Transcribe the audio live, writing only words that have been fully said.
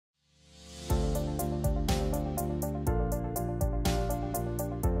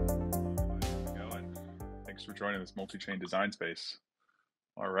for joining this multi-chain design space.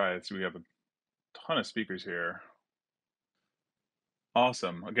 All right, so we have a ton of speakers here.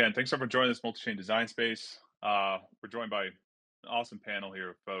 Awesome. Again, thanks for joining this multi-chain design space. We're joined by an awesome panel here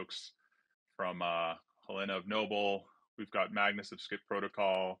of folks from Helena of Noble. We've got Magnus of Skip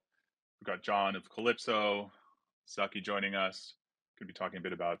Protocol. We've got John of Calypso. Saki joining us. Going to be talking a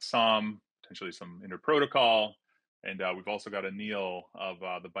bit about SOM, potentially some interprotocol. And we've also got a Neil of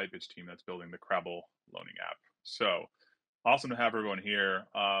the ByteBits team that's building the Crabble loaning app. So awesome to have everyone here.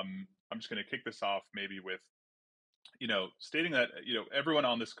 I'm just going to kick this off maybe with, stating that, everyone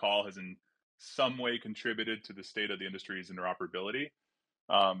on this call has in some way contributed to the state of the industry's interoperability.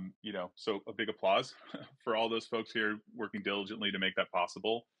 So a big applause for all those folks here working diligently to make that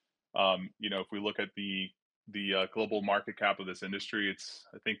possible. If we look at the global market cap of this industry, it's,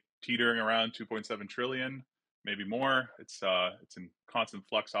 I think, teetering around 2.7 trillion, maybe more. It's in constant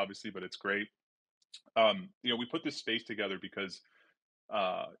flux, obviously, but it's great. We put this space together because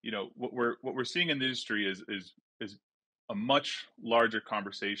what we're seeing in the industry is a much larger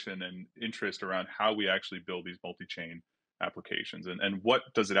conversation and interest around how we actually build these multi-chain applications and what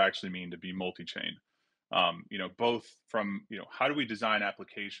does it actually mean to be multi-chain. Both from how do we design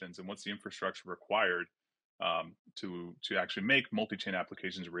applications and what's the infrastructure required to actually make multi-chain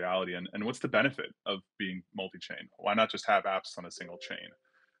applications a reality, and what's the benefit of being multi-chain? Why not just have apps on a single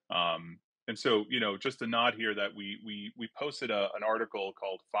chain? And so, just a nod here that we posted an article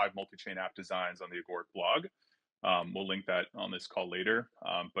called 5 Multi-Chain App Designs on the Agoric blog. We'll link that on this call later.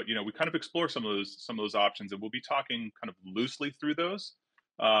 But we kind of explore some of those options, and we'll be talking kind of loosely through those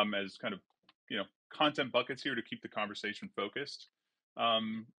as kind of content buckets here to keep the conversation focused.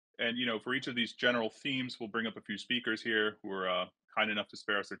 And for each of these general themes, we'll bring up a few speakers here who are kind enough to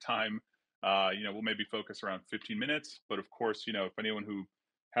spare us their time. We'll maybe focus around 15 minutes, but of course, if anyone who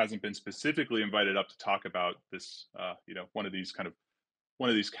hasn't been specifically invited up to talk about this, one of these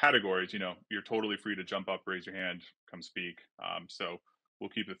categories, you're totally free to jump up, raise your hand, come speak. So we'll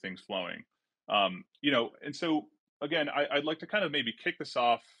keep the things flowing. And so again, I'd like to kind of maybe kick this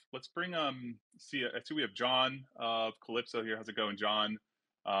off. Let's bring I see we have John of Calypso here. How's it going, John?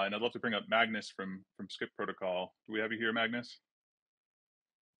 And I'd love to bring up Magnus from Skip Protocol. Do we have you here, Magnus?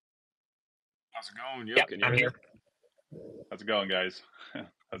 How's it going? Yep, I'm here. How's it going, guys?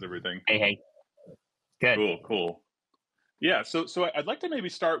 How's everything? Hey. Good. Cool. Yeah, so I'd like to maybe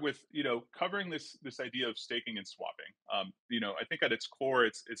start with covering this idea of staking and swapping. I think at its core,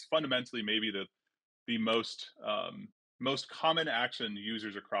 it's fundamentally maybe the most common action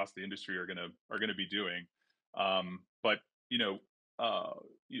users across the industry are gonna be doing. But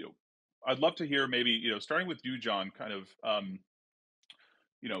I'd love to hear maybe starting with you, John, kind of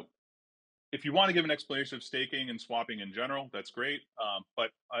if you want to give an explanation of staking and swapping in general, that's great.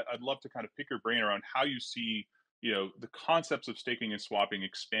 But I'd love to kind of pick your brain around how you see the concepts of staking and swapping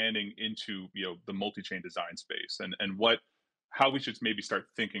expanding into the multi-chain design space, and how we should maybe start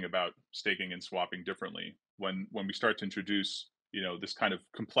thinking about staking and swapping differently when we start to introduce this kind of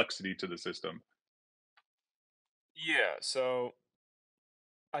complexity to the system. Yeah, so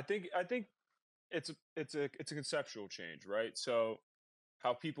I think it's a conceptual change, right? So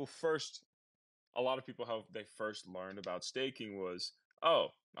a lot of people, how they first learned about staking was,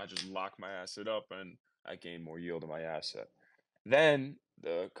 oh, I just lock my asset up and I gain more yield on my asset. Then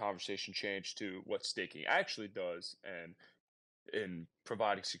the conversation changed to what staking actually does, and in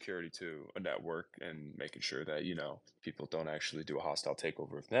providing security to a network and making sure that people don't actually do a hostile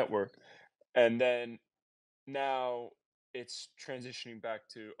takeover of the network. And then now it's transitioning back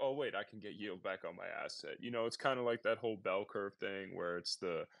to, oh wait, I can get yield back on my asset. It's kind of like that whole bell curve thing where it's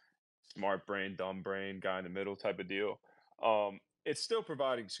the smart brain, dumb brain, guy in the middle type of deal. It's still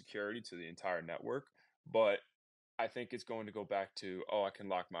providing security to the entire network, but I think it's going to go back to, oh, I can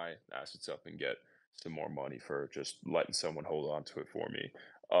lock my assets up and get some more money for just letting someone hold on to it for me.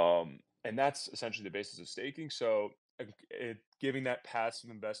 And that's essentially the basis of staking. So giving that passive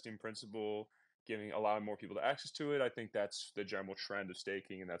investing principle, allowing more people to access to it, I think that's the general trend of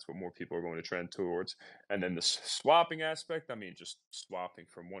staking, and that's what more people are going to trend towards. And then the swapping aspect, I mean, just swapping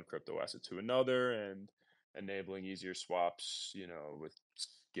from one crypto asset to another and enabling easier swaps, with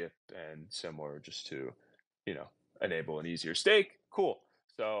Skip and similar, just to, enable an easier stake. Cool.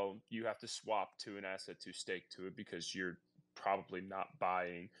 So you have to swap to an asset to stake to it, because you're probably not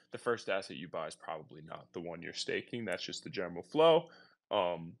buying the first asset you buy is probably not the one you're staking. That's just the general flow.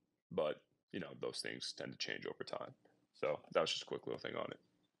 But those things tend to change over time. So that was just a quick little thing on it.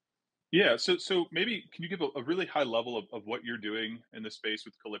 Yeah, so maybe can you give a really high level of what you're doing in the space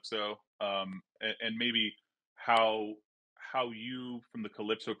with Calypso, and maybe how you, from the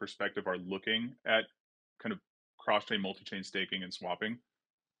Calypso perspective, are looking at kind of cross-chain, multi-chain staking and swapping?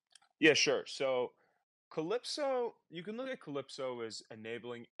 Yeah, sure. So Calypso, you can look at Calypso as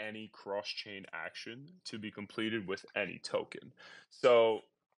enabling any cross-chain action to be completed with any token. So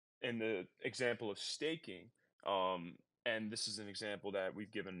in the example of staking, and this is an example that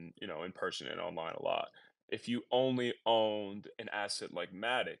we've given, in person and online a lot. If you only owned an asset like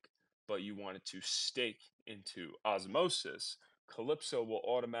Matic, but you wanted to stake into Osmosis, Calypso will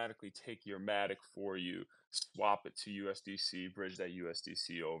automatically take your Matic for you, swap it to USDC, bridge that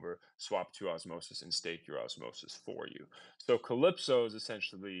USDC over, swap to Osmosis, and stake your Osmosis for you. So Calypso is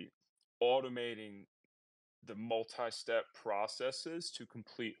essentially automating the multi-step processes to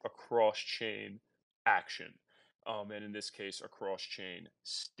complete a cross-chain action, and in this case, a cross-chain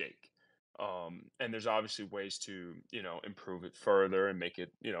stake. And there's obviously ways to improve it further and make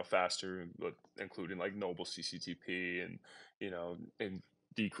it faster, including like Noble CCTP and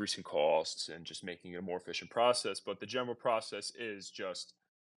decreasing costs and just making it a more efficient process. But the general process is just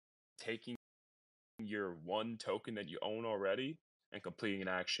taking your one token that you own already and completing an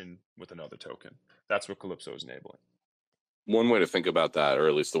action with another token. That's what Calypso is enabling. One way to think about that, or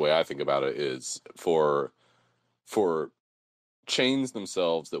at least the way I think about it, is for chains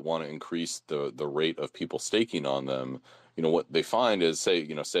themselves that want to increase the rate of people staking on them. What they find is, say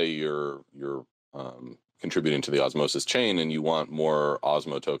you're contributing to the Osmosis chain and you want more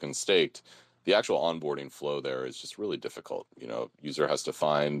Osmo tokens staked. The actual onboarding flow there is just really difficult. User has to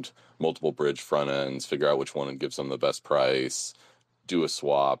find multiple bridge front ends, figure out which one gives them the best price, do a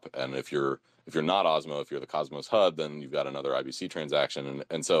swap, and if you're not Osmo, if you're the Cosmos hub, then you've got another IBC transaction,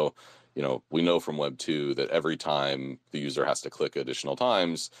 and so we know from Web 2 that every time the user has to click additional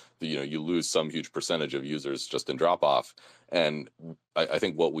times, you lose some huge percentage of users just in drop off. And I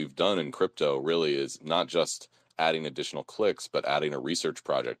think what we've done in crypto really is not just adding additional clicks, but adding a research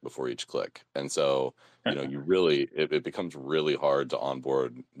project before each click. And so it becomes really hard to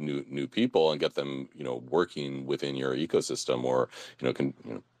onboard new people and get them working within your ecosystem, or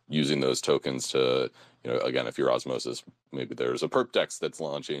using those tokens to again, if you're Osmosis, maybe there's a perp dex that's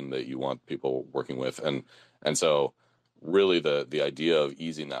launching that you want people working with, and so really the idea of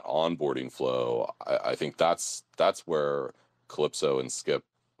easing that onboarding flow, I think that's where Calypso and Skip,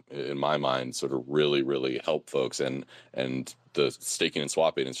 in my mind, sort of really help folks, and the staking and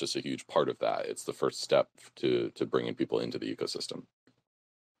swapping is just a huge part of that. It's the first step to bringing people into the ecosystem.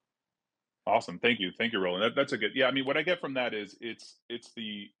 Awesome. Thank you, Roland. That's a good. Yeah, I mean, what I get from that is it's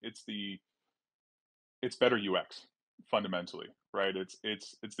better UX fundamentally, right?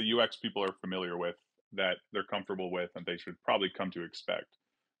 It's the UX people are familiar with, that they're comfortable with, and they should probably come to expect.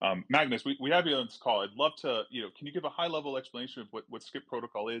 Magnus, we have you on this call. I'd love to, can you give a high level explanation of what Skip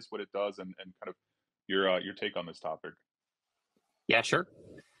protocol is, what it does, and kind of your take on this topic? Yeah, sure.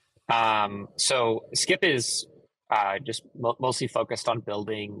 So Skip is just mostly focused on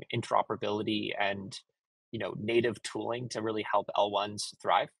building interoperability and native tooling to really help L1s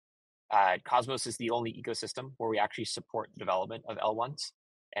thrive. Cosmos is the only ecosystem where we actually support the development of L1s,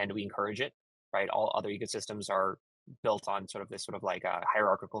 and we encourage it. Right, all other ecosystems are built on sort of like a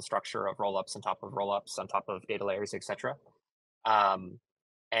hierarchical structure of rollups on top of rollups on top of data layers, etc.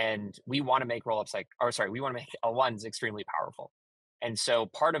 And we want to make we want to make L1s extremely powerful. And so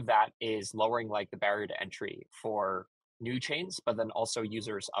part of that is lowering like the barrier to entry for new chains, but then also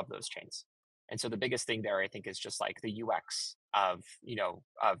users of those chains. And so the biggest thing there, I think, is just like the UX of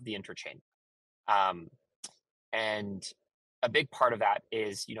the interchain. And a big part of that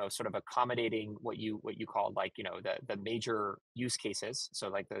is sort of accommodating what you call like the major use cases, so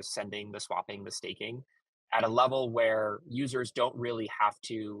like the sending, the swapping, the staking, at a level where users don't really have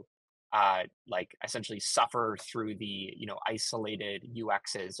to like essentially suffer through the isolated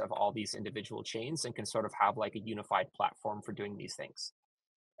UXs of all these individual chains, and can sort of have like a unified platform for doing these things,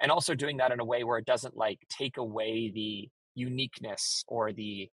 and also doing that in a way where it doesn't like take away the uniqueness or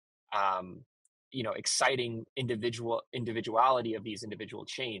the exciting individuality of these individual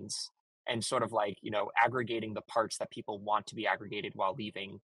chains, and sort of like aggregating the parts that people want to be aggregated while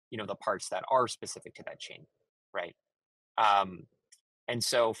leaving the parts that are specific to that chain, right? And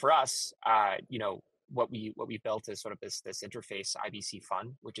so for us, what we built is sort of this interface IBC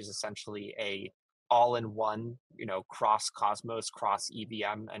Fun, which is essentially a all-in-one, cross Cosmos, cross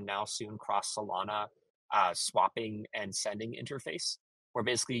EVM, and now soon cross Solana swapping and sending interface, where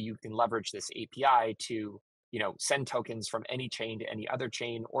basically you can leverage this API to send tokens from any chain to any other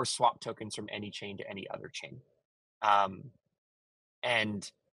chain, or swap tokens from any chain to any other chain.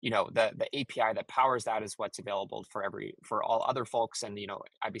 And the API that powers that is what's available for all other folks. And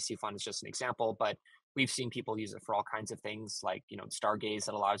IBC Fund is just an example, but we've seen people use it for all kinds of things, like Stargaze,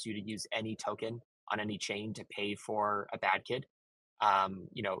 that allows you to use any token on any chain to pay for a bad kid.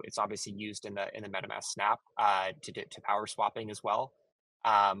 It's obviously used in the MetaMask Snap to power swapping as well.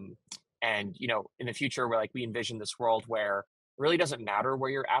 And in the future, we envision this world where it really doesn't matter where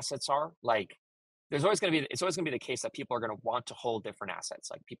your assets are. Like it's always going to be the case that people are going to want to hold different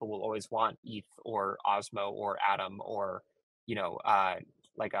assets. Like people will always want ETH or Osmo or Atom or the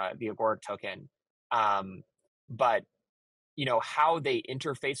Agoric token. But how they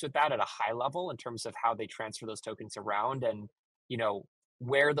interface with that at a high level in terms of how they transfer those tokens around and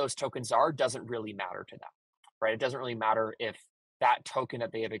where those tokens are doesn't really matter to them, right? It doesn't really matter if that token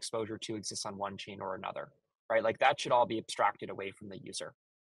that they have exposure to exists on one chain or another, right? Like that should all be abstracted away from the user.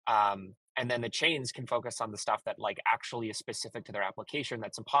 And then the chains can focus on the stuff that actually is specific to their application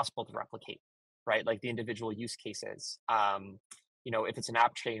that's impossible to replicate, right? Like the individual use cases. If it's an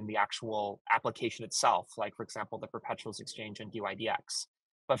app chain, the actual application itself, like for example, the Perpetuals Exchange and DYDX.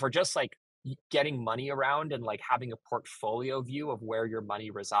 But for just getting money around and having a portfolio view of where your money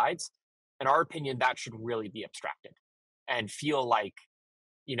resides, in our opinion, that should really be abstracted and feel like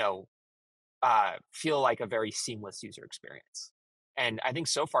a very seamless user experience. And I think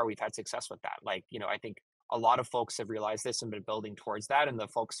so far we've had success with that. I think a lot of folks have realized this and been building towards that. And the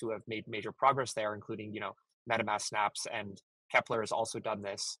folks who have made major progress there, including, MetaMask Snaps and Kepler has also done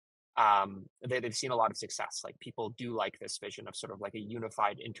this. They've seen a lot of success. People do like this vision of sort of a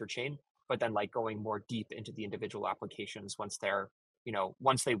unified interchain, but then going more deep into the individual applications once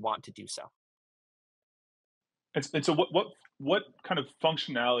they want to do so. And so what kind of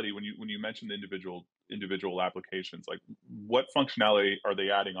functionality when you mention the individual applications, what functionality are they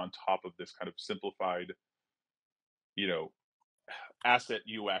adding on top of this kind of simplified, asset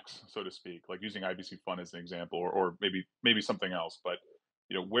UX, so to speak, like using IBC Fund as an example, or maybe something else, but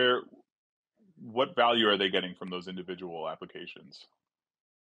what value are they getting from those individual applications?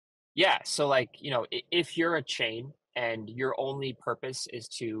 Yeah. So if you're a chain and your only purpose is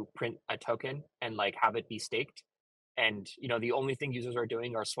to print a token and have it be staked, and the only thing users are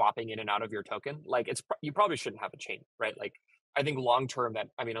doing are swapping in and out of your token, you probably shouldn't have a chain, right? I think long term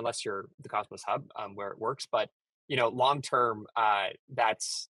unless you're the Cosmos Hub, where it works, but long term,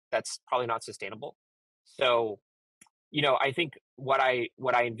 that's probably not sustainable. So I think what I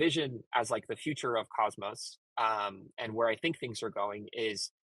envision as the future of Cosmos, and where I think things are going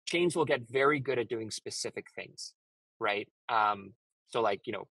is chains will get very good at doing specific things, right? So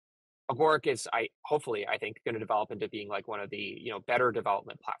Agoric is hopefully I think going to develop into being one of the better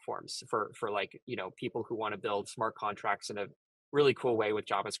development platforms for people who want to build smart contracts in a really cool way with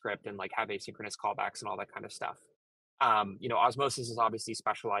JavaScript and have asynchronous callbacks and all that kind of stuff. Osmosis is obviously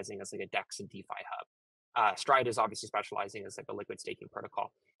specializing as a DEX and DeFi hub. Stride is obviously specializing as a liquid staking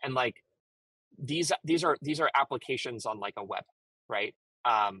protocol, and these are applications on a web, right?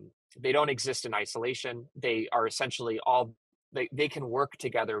 They don't exist in isolation. They are essentially they can work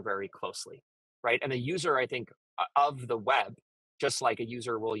together very closely, right? And the user, I think, of the web, just like a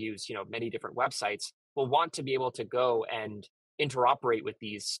user will use many different websites, will want to be able to go and interoperate with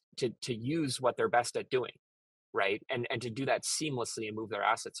these to use what they're best at doing, right? And to do that seamlessly and move their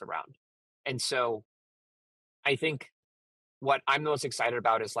assets around. And so I think what I'm most excited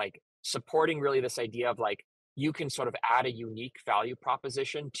about is supporting really this idea of you can sort of add a unique value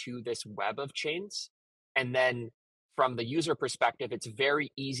proposition to this web of chains. And then from the user perspective, it's very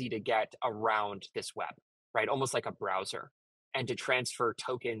easy to get around this web, right? Almost like a browser, and to transfer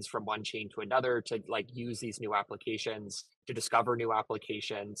tokens from one chain to another, to use these new applications, to discover new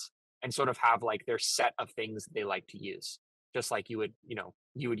applications, and sort of have their set of things they like to use, just like you would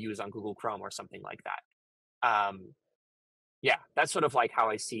use on Google Chrome or something like that. Yeah, that's sort of how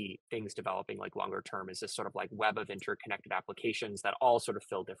I see things developing longer term, is this sort of web of interconnected applications that all sort of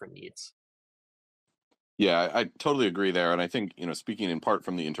fill different needs. Yeah, I totally agree there. And I think, speaking in part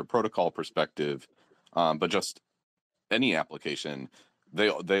from the interprotocol perspective, but just any application,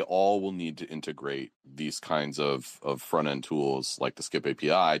 they all will need to integrate these kinds of front end tools like the Skip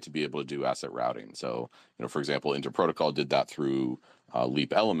API to be able to do asset routing. So, for example, interprotocol did that through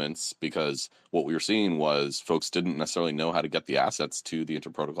Leap Elements, because what we were seeing was folks didn't necessarily know how to get the assets to the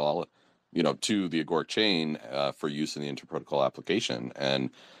interprotocol, to the Agoric chain for use in the interprotocol application. And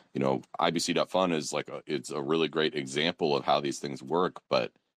IBC.fun is it's a really great example of how these things work,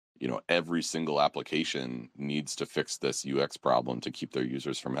 but every single application needs to fix this UX problem to keep their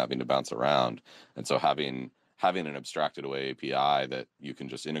users from having to bounce around. And so having an abstracted away API that you can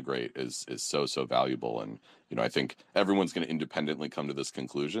just integrate is so valuable. And I think everyone's going to independently come to this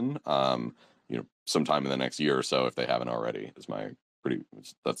conclusion sometime in the next year or so, if they haven't already. That's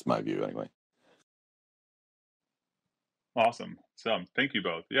my view anyway. Awesome. So thank you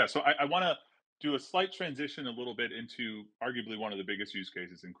both. Yeah. So I want to do a slight transition a little bit into arguably one of the biggest use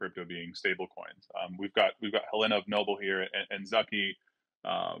cases in crypto, being stablecoins. We've got Helena of Noble here, and Zucky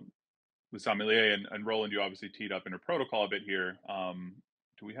with Sommelier, and Roland. You obviously teed up in a protocol a bit here.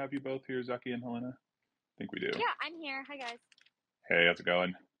 Do we have you both here, Zucky and Helena? I think we do. Yeah, I'm here. Hi, guys. Hey, how's it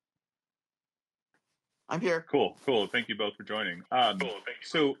going? I'm here. Cool. Thank you both for joining.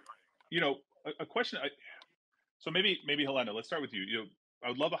 So, a question. So maybe Helena, let's start with you. I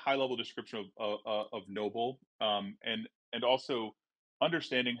would love a high level description of Noble, and also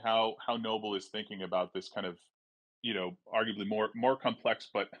understanding how Noble is thinking about this kind of, arguably more complex,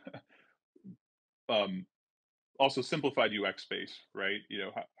 but also simplified UX space, right?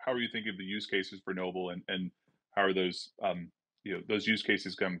 How are you thinking of the use cases for Noble, and how are those those use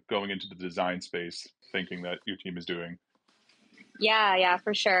cases going into the design space, thinking that your team is doing? Yeah,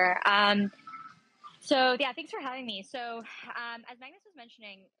 for sure. So yeah, thanks for having me. So as Magnus was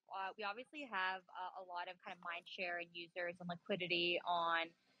mentioning, we obviously have a lot of kind of mind share and users and liquidity on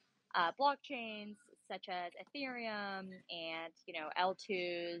blockchains such as Ethereum and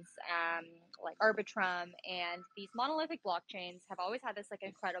L2s, like Arbitrum, and these monolithic blockchains have always had this like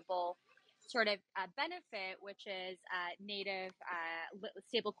incredible sort of benefit, which is native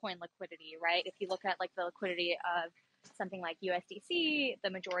stablecoin liquidity, right? If you look at like the liquidity of something like USDC, the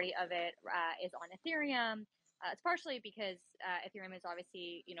majority of it is on Ethereum. It's partially because Ethereum is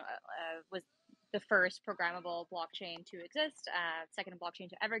obviously, was the first programmable blockchain to exist, second blockchain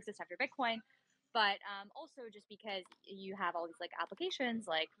to ever exist after Bitcoin. But also just because you have all these like applications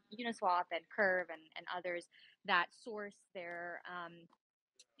like Uniswap and Curve and others that source their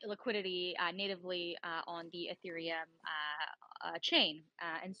liquidity natively on the Ethereum chain.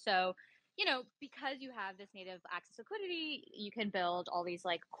 And so, because you have this native access liquidity, you can build all these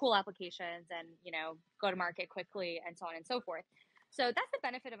like cool applications and, go to market quickly and so on and so forth. So that's the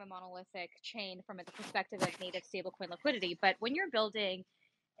benefit of a monolithic chain from the perspective of native stablecoin liquidity. But when you're building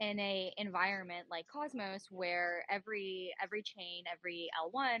in a environment like Cosmos, where every chain, every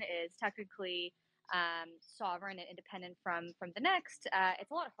L1 is technically sovereign and independent from the next,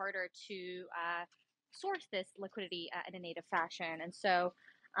 it's a lot harder to source this liquidity in a native fashion. And so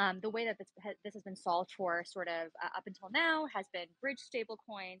the way that this has been solved for sort of up until now has been bridge stable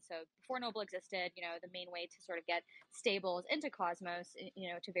coins. So before Noble existed, the main way to sort of get stables into Cosmos,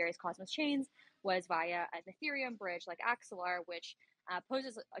 to various Cosmos chains, was via an Ethereum bridge like Axelar, which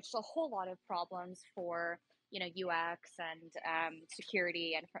poses just a whole lot of problems for UX and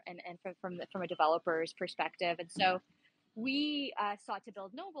security and from a developer's perspective. And so we sought to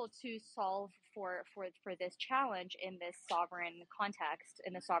build Noble to solve for this challenge in this sovereign context,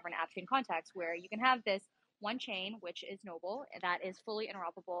 in the sovereign app chain context, where you can have this one chain, which is Noble, that is fully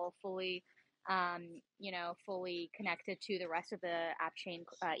interoperable, fully fully connected to the rest of the app chain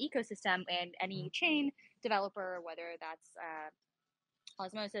ecosystem, and any chain developer, whether that's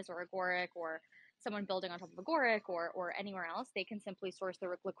Osmosis or Agoric or someone building on top of Agoric or anywhere else, they can simply source the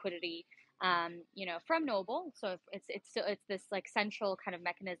liquidity, from Noble. So it's this like central kind of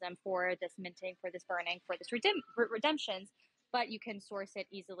mechanism for this minting, for this burning, for this redemptions, but you can source it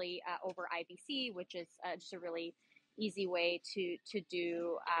easily over IBC, which is just a really easy way to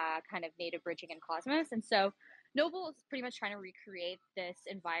do kind of native bridging in Cosmos. And so Noble is pretty much trying to recreate this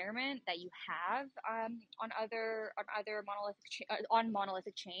environment that you have on other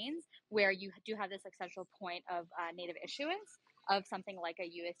monolithic chains, where you do have this like central point of native issuance of something like a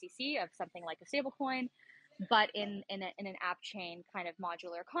USDC, of something like a stablecoin, but in an app chain kind of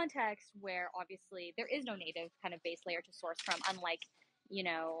modular context, where obviously there is no native kind of base layer to source from, unlike in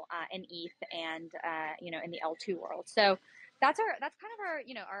ETH and in the L2 world. So that's kind of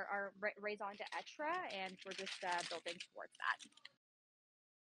our raison d'etre, and we're just building towards that.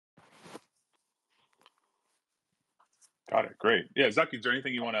 Got it. Great. Yeah, Zucky, is there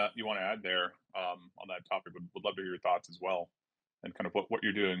anything you wanna add there on that topic? Would love to hear your thoughts as well, and kind of what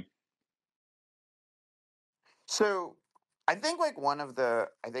you're doing. So I think like one of the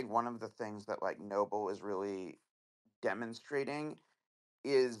things that like Noble is really demonstrating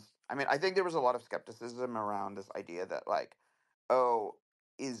is, I think there was a lot of skepticism around this idea that like, oh,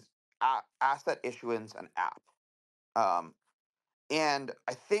 is asset issuance an app? And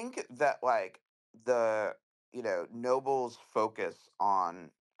I think that like the Noble's focus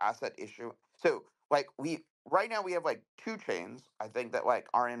on asset issue. So like we right now we have like two chains, I think, that like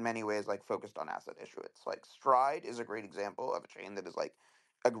are in many ways like focused on asset issuance. Like Stride is a great example of a chain that is like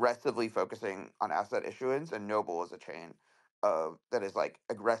aggressively focusing on asset issuance, and Noble is a chain of that is like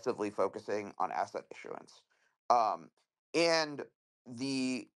aggressively focusing on asset issuance. And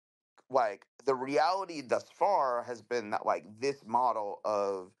the the reality thus far has been that like this model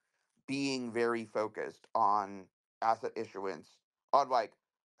of being very focused on asset issuance, on like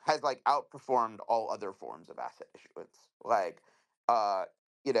has like outperformed all other forms of asset issuance. Like, uh,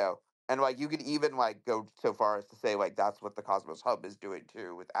 you know, and like you could even like go so far as to say like that's what the Cosmos Hub is doing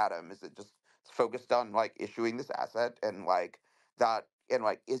too with Atom. Is it just focused on like issuing this asset and like that and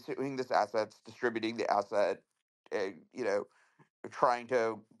like issuing this assets, distributing the asset, you know, trying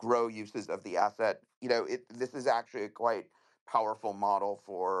to grow uses of the asset. You know, this is actually a quite powerful model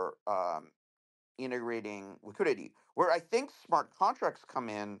for integrating liquidity. Where I think smart contracts come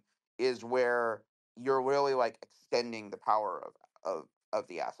in is where you're really like extending the power of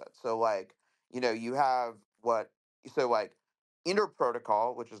the asset. So like, you know, you have what so like inter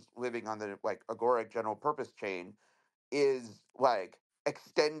protocol, which is living on the like agoric general purpose chain, is like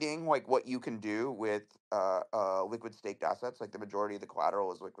extending like what you can do with liquid staked assets. Like the majority of the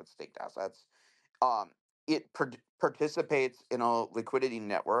collateral is liquid staked assets. um, it participates in a liquidity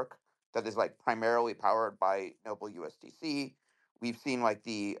network that is like primarily powered by Noble USDC. We've seen like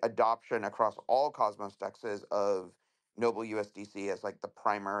the adoption across all Cosmos dexes of Noble USDC as like the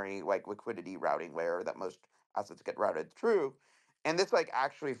primary like liquidity routing layer that most assets get routed through. And this like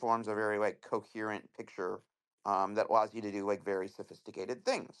actually forms a very like coherent picture that allows you to do like very sophisticated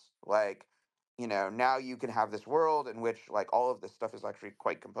things. Like, you know, now you can have this world in which like all of this stuff is actually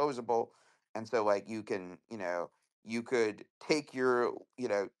quite composable, and so like you can, you know, you could take your, you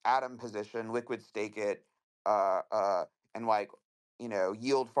know, atom position, liquid stake it, and like, you know,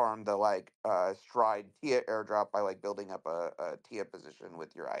 yield farm the like stride tia airdrop by like building up a tia position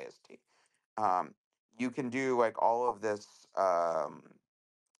with your ist. um you can do like all of this,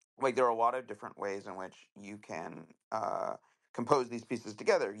 like there are a lot of different ways in which you can compose these pieces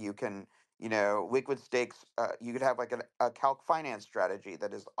together. You can, you know, liquid stakes. You could have like a calc finance strategy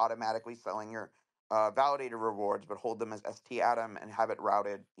that is automatically selling your validator rewards, but hold them as ST Atom and have it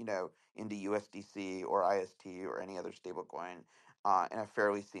routed, you know, into USDC or IST or any other stablecoin in a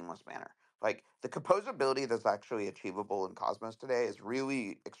fairly seamless manner. Like the composability that's actually achievable in Cosmos today is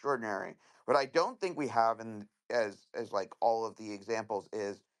really extraordinary. What I don't think we have in as like all of the examples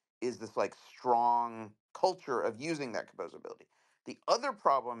is this like strong culture of using that composability. The other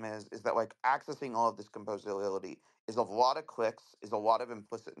problem is that like accessing all of this composability is a lot of clicks, is a lot of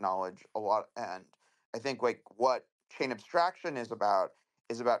implicit knowledge, a lot, and I think like what chain abstraction is about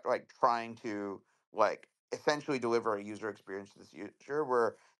like trying to like essentially deliver a user experience to this user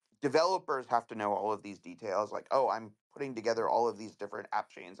where developers have to know all of these details, like, oh, I'm putting together all of these different app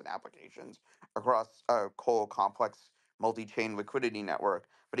chains and applications across a whole complex multi-chain liquidity network,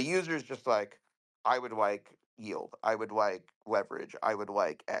 but a user is just like, I would like yield, I would like leverage, I would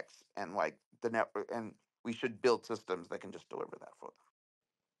like X, and like the network, and we should build systems that can just deliver that for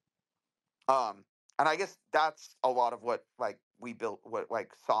them. And I guess that's a lot of what like we built, what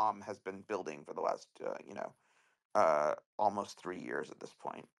like SOM has been building for the last, you know, almost 3 years at this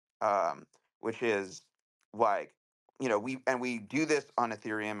point, which is like, you know, we do this on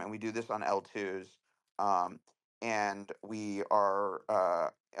Ethereum and we do this on L2s, um, and we are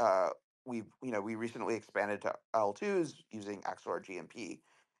we you know we recently expanded to L2s using XOR GMP,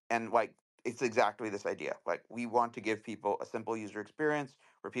 and like it's exactly this idea. Like we want to give people a simple user experience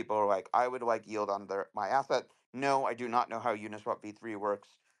where people are like, I would like yield on my asset. No, I do not know how Uniswap v3 works.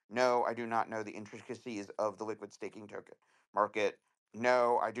 No, I do not know the intricacies of the liquid staking token market.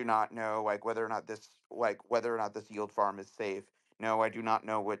 No, I do not know like whether or not this yield farm is safe. No, I do not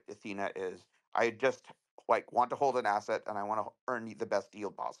know what Athena is. I just like want to hold an asset and I want to earn the best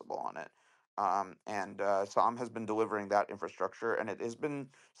yield possible on it. And Sam has been delivering that infrastructure, and it has been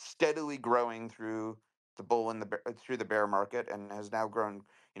steadily growing through the bull and through the bear market, and has now grown,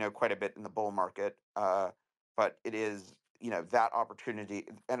 you know, quite a bit in the bull market. But it is, you know, that opportunity,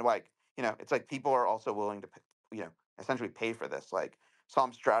 and like, you know, it's like people are also willing to you know, essentially pay for this. Like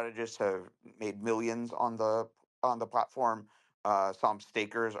some strategists have made millions on the platform. Some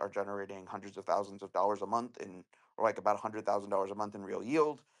stakers are generating hundreds of thousands of dollars a month in, or like about $100,000 a month in real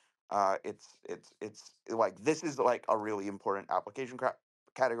yield. It's like this is like a really important application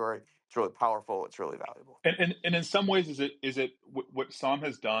category. It's really powerful. It's really valuable. And in some ways, is it what Sam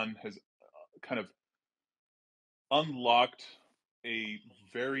has done has kind of unlocked a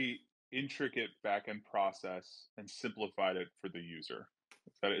very intricate backend process and simplified it for the user.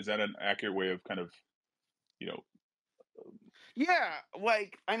 Is that an accurate way of kind of, you know? Yeah,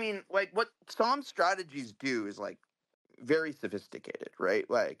 like I mean, like what some strategies do is like very sophisticated, right?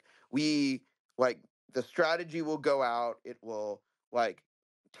 Like we like the strategy will go out, it will like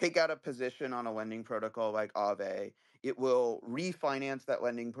take out a position on a lending protocol like Aave. It will refinance that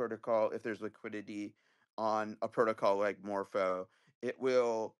lending protocol if there's liquidity on a protocol like Morpho. It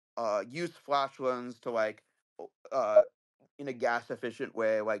will use flash loans to like uh, in a gas efficient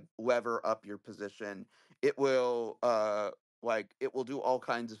way, like lever up your position. It will it will do all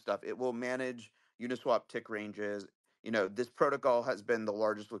kinds of stuff. It will manage Uniswap tick ranges. This protocol has been the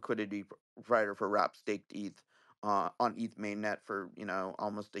largest liquidity provider for wrap staked ETH on ETH mainnet for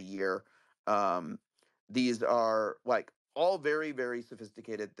almost a year. These are like all very very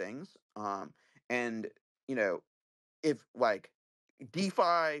sophisticated things. And if like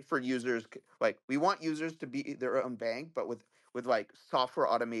DeFi for users, like we want users to be their own bank, but with like software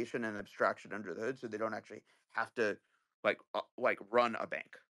automation and abstraction under the hood, so they don't actually have to like run a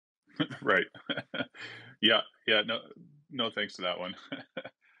bank. Right. Yeah. No, thanks to that one.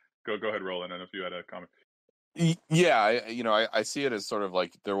 Go ahead, Roland. I don't know if you had a comment. Yeah, I see it as sort of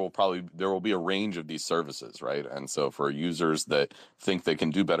like there will be a range of these services, right? And so for users that think they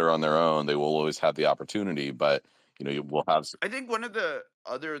can do better on their own, they will always have the opportunity, but you will have. I think one of the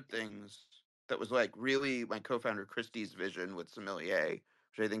other things that was like really my co-founder Christie's vision with Sommelier,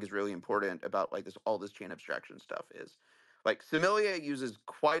 which I think is really important about like all this chain abstraction stuff, is like Sommelier uses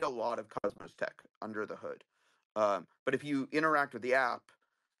quite a lot of Cosmos tech under the hood. But if you interact with the app,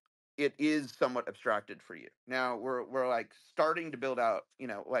 it is somewhat abstracted for you. Now we're like starting to build out,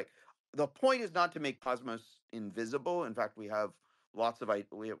 like the point is not to make Cosmos invisible. In fact, we have lots of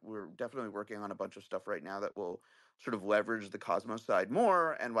we're definitely working on a bunch of stuff right now that will sort of leverage the Cosmos side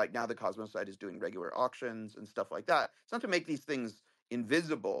more. And like now the Cosmos side is doing regular auctions and stuff like that. It's not to make these things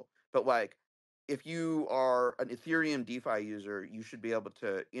invisible, but like if you are an Ethereum DeFi user, you should be able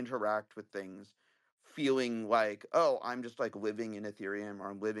to interact with things feeling like, oh, I'm just like living in Ethereum, or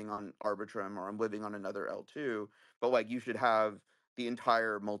I'm living on Arbitrum, or I'm living on another L2, but like you should have the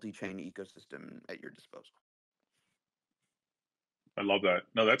entire multi-chain ecosystem at your disposal. I love that.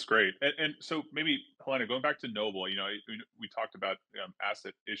 No, that's great. And so maybe Helena, going back to Noble, we talked about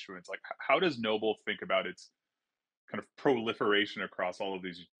asset issuance. Like, how does Noble think about its kind of proliferation across all of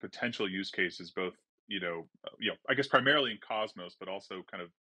these potential use cases, both I guess primarily in Cosmos, but also kind of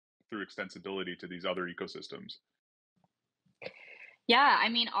through extensibility to these other ecosystems? Yeah, I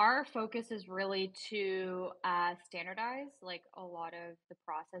mean, our focus is really to standardize like a lot of the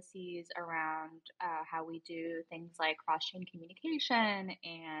processes around how we do things like cross-chain communication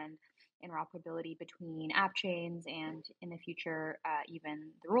and interoperability between app chains and in the future,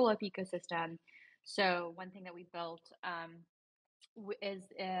 even the roll-up ecosystem. So one thing that we built is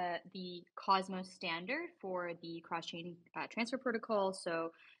the Cosmos standard for the cross-chain transfer protocol.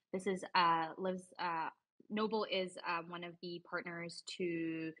 So this is lives Noble is one of the partners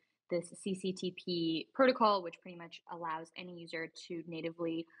to this CCTP protocol, which pretty much allows any user to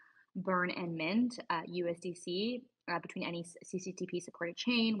natively burn and mint USDC between any CCTP supported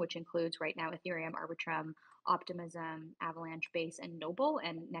chain, which includes right now Ethereum, Arbitrum, Optimism, Avalanche Base, and Noble.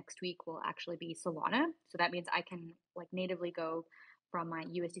 And next week will actually be Solana. So that means I can like natively go from my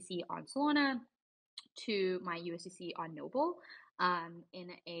USDC on Solana to my USDC on Noble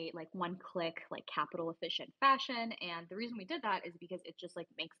in a like one click, like capital efficient fashion. And the reason we did that is because it just like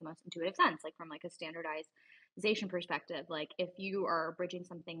makes the most intuitive sense, like from like a standardization perspective. Like if you are bridging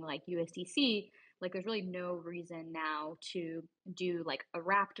something like USDC, like there's really no reason now to do like a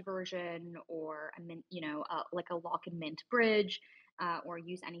wrapped version or a mint, like a lock and mint bridge. Or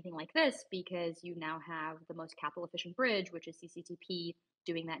use anything like this because you now have the most capital efficient bridge, which is CCTP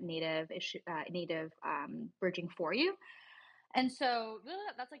doing that native bridging for you. And so really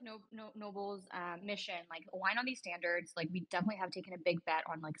that's like Noble's mission, like align on these standards. Like we definitely have taken a big bet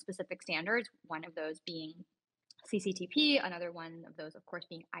on like specific standards, one of those being CCTP, another one of those of course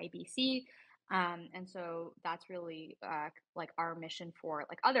being IBC. And so that's really like our mission for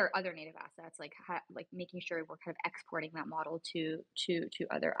like other native assets, like like making sure we're kind of exporting that model to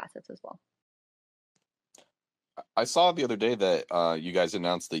other assets as well. I saw the other day that you guys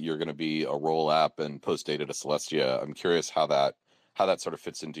announced that you're going to be a roll app and post data to Celestia. I'm curious how that sort of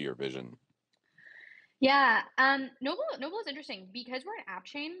fits into your vision. Yeah, Noble is interesting because we're an app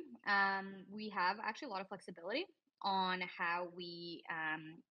chain. We have actually a lot of flexibility on how we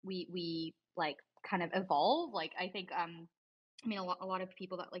like kind of evolve. Like I think I mean a lot of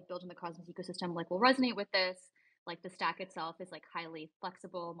people that like build in the Cosmos ecosystem like will resonate with this. Like the stack itself is like highly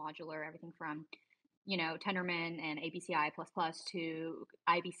flexible, modular, everything from Tendermint and ABCI plus plus to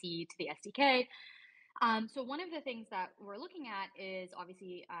IBC to the SDK. So one of the things that we're looking at is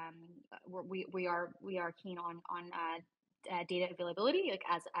obviously we are keen on data availability, like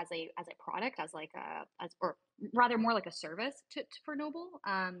as a product, as like or rather more like a service for Noble.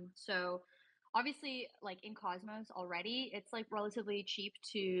 So obviously like in Cosmos already, it's like relatively cheap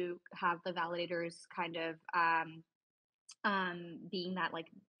to have the validators kind of being that like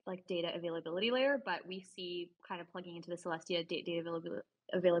like data availability layer, but we see kind of plugging into the Celestia data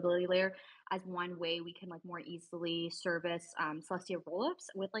availability layer as one way we can like more easily service Celestia rollups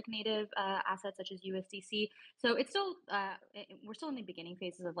with like native assets such as USDC. So it's still we're still in the beginning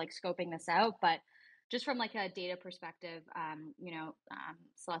phases of like scoping this out, but just from like a data perspective,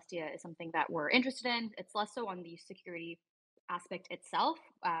 Celestia is something that we're interested in. It's less so on the security aspect itself.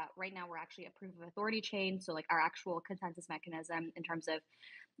 Right now, we're actually a proof of authority chain, so like our actual consensus mechanism in terms of,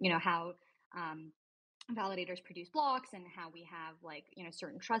 how validators produce blocks and how we have like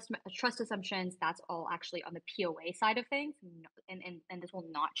certain trust assumptions. That's all actually on the POA side of things, and this will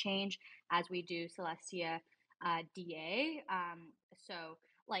not change as we do Celestia DA. So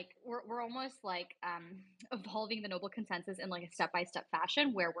like we're almost like evolving the Noble consensus in like a step-by-step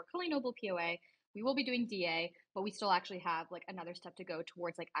fashion where we're calling Noble POA. We will be doing DA, but we still actually have like another step to go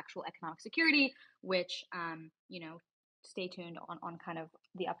towards like actual economic security, which stay tuned on kind of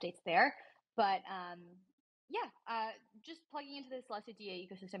the updates there. But just plugging into the Celestia DA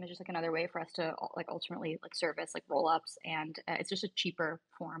ecosystem is just like another way for us to like ultimately like service like rollups, and it's just a cheaper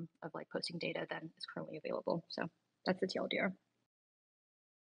form of like posting data than is currently available. So that's the TLDR.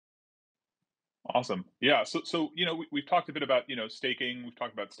 Awesome. Yeah. So we've talked a bit about staking. We've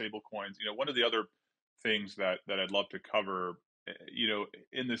talked about stable coins. One of the other things that I'd love to cover,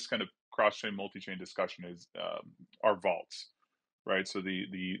 in this kind of cross-chain, multi-chain discussion is our vaults, right? So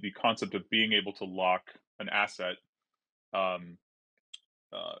the concept of being able to lock an asset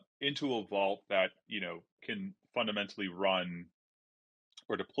into a vault that can fundamentally run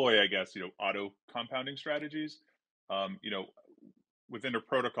or deploy, I guess, auto compounding strategies. Within a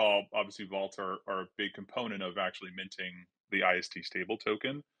protocol, obviously vaults are a big component of actually minting the IST stable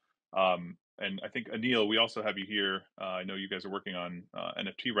token. And I think, Anil, we also have you here. I know you guys are working on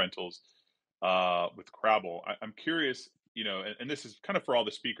NFT rentals with Crabble. I'm curious, and this is kind of for all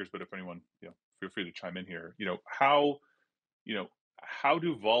the speakers, but if anyone, feel free to chime in here. How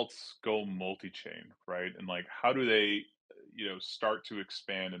do vaults go multi-chain, right? And like, how do they, start to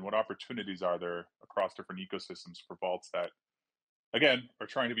expand, and what opportunities are there across different ecosystems for vaults that, again, are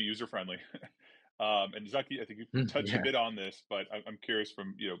trying to be user friendly? And Zaki, I think you touched a bit on this, but I'm curious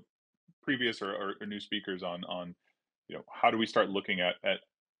from previous or new speakers on how do we start looking at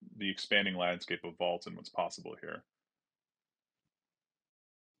the expanding landscape of vaults and what's possible here?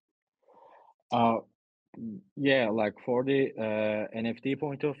 Yeah, like for the NFT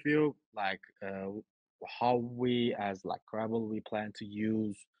point of view, like how we as like Crabble we plan to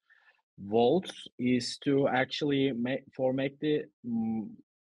use vaults is to actually make the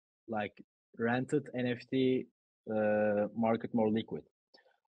like rented NFT market more liquid,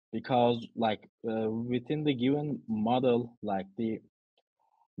 because like within the given model, like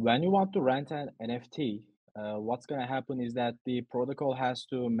when you want to rent an NFT, what's going to happen is that the protocol has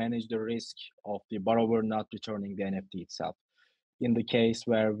to manage the risk of the borrower not returning the NFT itself. In the case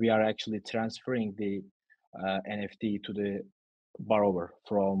where we are actually transferring the NFT to the borrower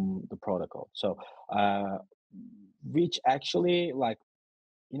from the protocol. So, which actually, like,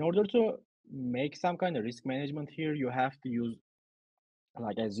 in order to make some kind of risk management here, you have to use,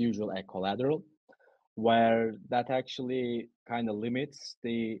 like as usual, a collateral, where that actually kind of limits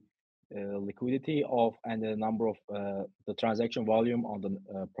the liquidity of and the number of the transaction volume on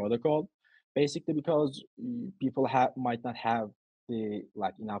the protocol, basically because people might not have the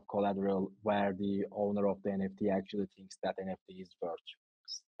like enough collateral where the owner of the NFT actually thinks that NFT is worth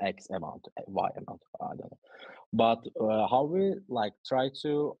X amount, Y amount, I don't know. But how we like try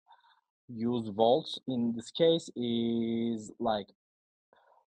to use vaults in this case is like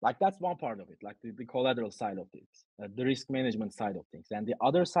that's one part of it, like the collateral side of things, the risk management side of things. And the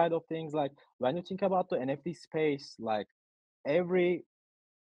other side of things, like when you think about the NFT space, like every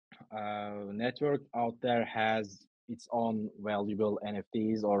network out there has its own valuable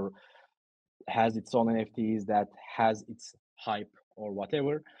NFTs, or has its own NFTs that has its hype or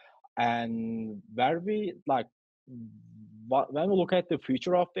whatever. And where we like when we look at the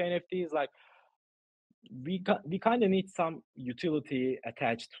future of the NFTs, like we kind of need some utility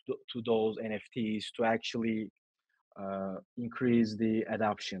attached to those NFTs to actually increase the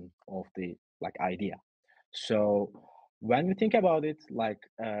adoption of the like idea. So when we think about it, like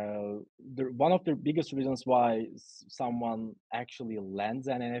one of the biggest reasons why someone actually lends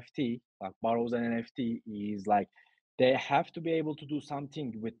an NFT, like borrows an NFT, is like they have to be able to do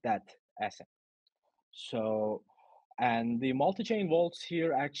something with that asset. So, and the multi-chain vaults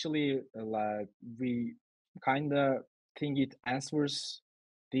here actually, like we kind of think it answers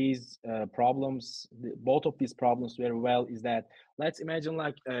these problems, both of these problems very well. Is that, let's imagine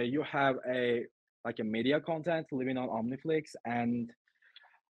like you have a media content living on Omniflix, and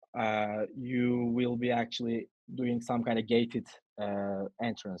you will be actually doing some kind of gated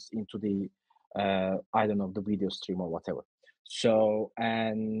entrance into the I don't know, the video stream or whatever. So,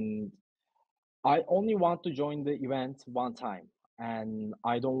 and I only want to join the event one time, and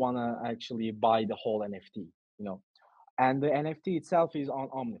I don't want to actually buy the whole NFT, you know. And the NFT itself is on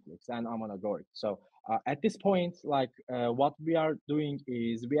Omniflix, and I'm on Agoric. So at this point, like what we are doing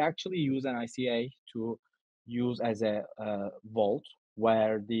is we actually use an ICA to use as a vault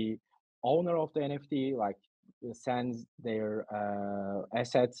where the owner of the NFT like sends their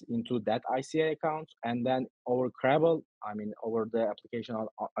assets into that ICA account, and then over Crabble, I mean over the application on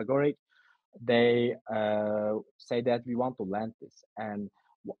Agoric, they say that we want to lend this. And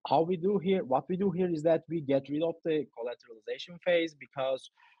how we do here, what we do here is that we get rid of the collateralization phase, because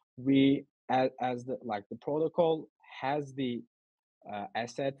we as the like the protocol has the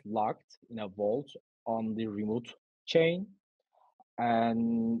asset locked in a vault on the remote chain,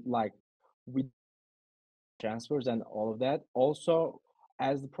 and like we transfers and all of that. Also,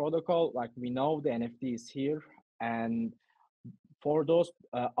 as the protocol, like we know the NFT is here, and for those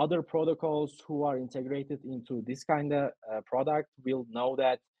other protocols who are integrated into this kind of product will know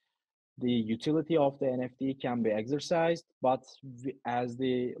that the utility of the NFT can be exercised, but as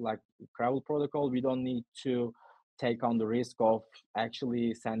the like Crabble protocol, we don't need to take on the risk of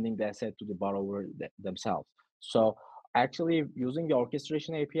actually sending the asset to the borrower themselves. So actually using the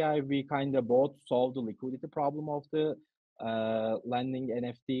orchestration API, we kind of both solve the liquidity problem of the lending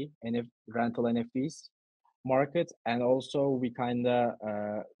rental NFTs market, and also we kind of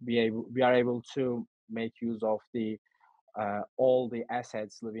we are able to make use of the all the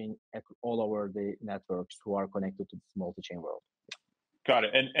assets living all over the networks who are connected to this multi-chain world. Got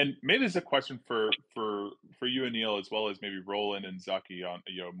it. And maybe this is a question for you, Anil, as well as maybe Roland and Zaki on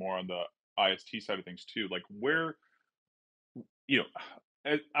more on the IST side of things too. Like where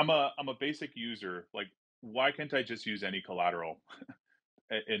I'm a basic user. Like why can't I just use any collateral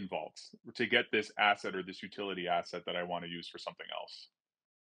in vaults to get this asset or this utility asset that I want to use for something else?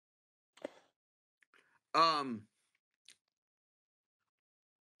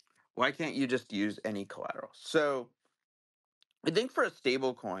 Why can't you just use any collateral? So I think for a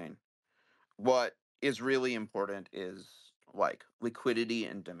stable coin, what is really important is like liquidity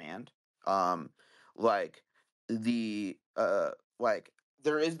and demand. Like the like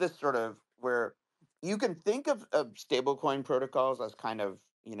there is this sort of where you can think of stablecoin protocols as kind of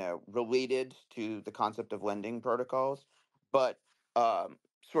related to the concept of lending protocols, but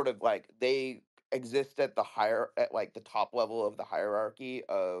sort of like they exist at like the top level of the hierarchy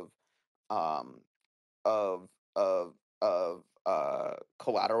um of of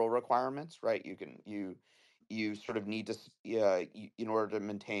collateral requirements, right? You sort of need to in order to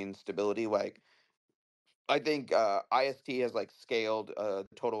maintain stability. Like I think IST has like scaled the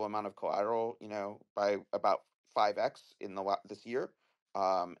total amount of collateral, by about 5x in this year,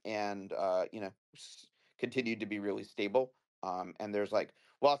 and continued to be really stable. And there's like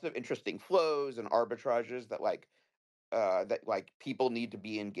lots of interesting flows and arbitrages that like people need to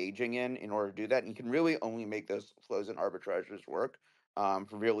be engaging in order to do that. And you can really only make those flows and arbitrages work for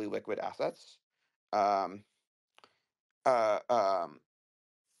really liquid assets. Um, uh, um,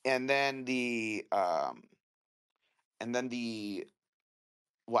 and then the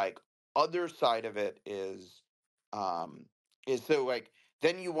like other side of it is so like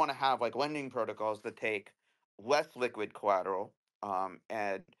then you want to have like lending protocols that take less liquid collateral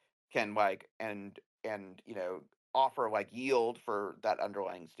and can like and offer like yield for that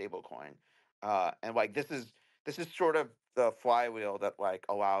underlying stable coin, and like this is sort of the flywheel that like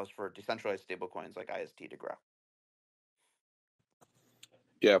allows for decentralized stable coins like IST to grow.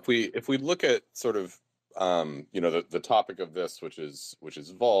 Yeah, if we look at sort of the topic of this, which is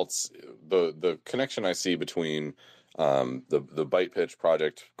vaults, the connection I see between the byte pitch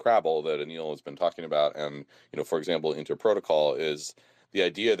project Crabble that Anil has been talking about, and for example interprotocol, is the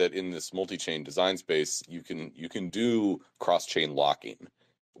idea that in this multi-chain design space you can do cross-chain locking,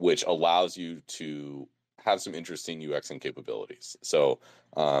 which allows you to have some interesting UX and capabilities. So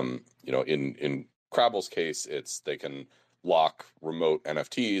in Crabble's case, they can lock remote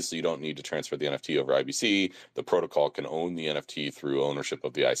NFTs, so you don't need to transfer the NFT over IBC. The protocol can own the NFT through ownership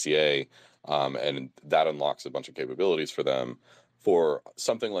of the ICA, and that unlocks a bunch of capabilities for them. For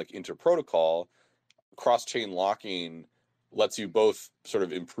something like interprotocol, cross-chain locking lets you both sort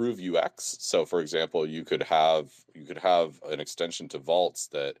of improve UX. So, for example, you could have an extension to vaults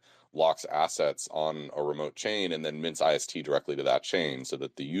that locks assets on a remote chain and then mints IST directly to that chain, so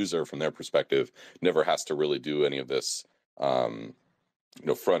that the user, from their perspective, never has to really do any of this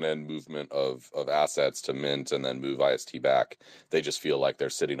front end movement of assets to mint and then move IST back. They just feel like they're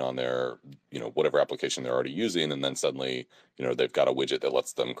sitting on their, whatever application they're already using, and then suddenly, they've got a widget that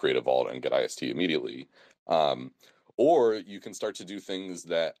lets them create a vault and get IST immediately. Or you can start to do things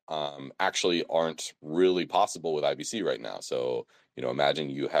that actually aren't really possible with IBC right now. So, imagine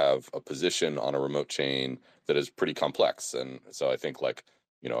you have a position on a remote chain that is pretty complex. And so I think like,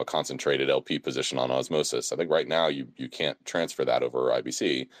 a concentrated LP position on osmosis. I think right now you can't transfer that over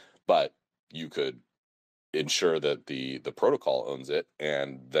IBC, but you could ensure that the protocol owns it,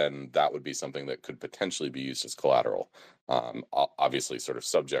 and then that would be something that could potentially be used as collateral. Obviously, sort of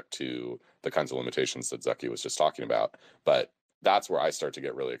subject to the kinds of limitations that Zaki was just talking about. But that's where I start to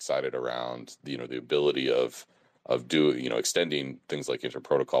get really excited around the ability of extending things like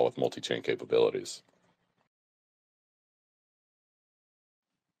interprotocol with multi-chain capabilities.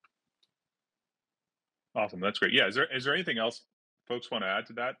 Awesome, that's great. Yeah, is there anything else folks want to add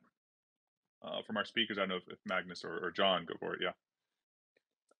to that from our speakers? I don't know if Magnus or John, go for it. Yeah.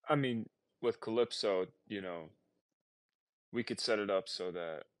 I mean, with Calypso, we could set it up so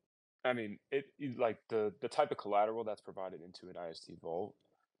that, like the type of collateral that's provided into an IST vault,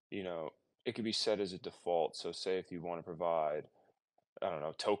 it could be set as a default. So say if you want to provide, I don't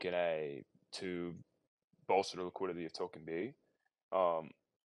know, token A to bolster the liquidity of token B,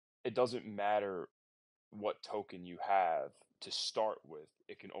 it doesn't matter what token you have to start with.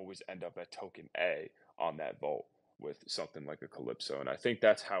 It can always end up at token A on that vault with something like a Calypso. And I think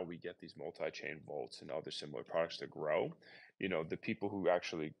that's how we get these multi-chain vaults and other similar products to grow. The people who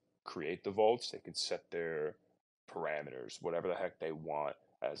actually create the vaults, they can set their parameters, whatever the heck they want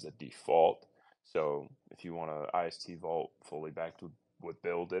as a default. So if you want an IST vault fully backed with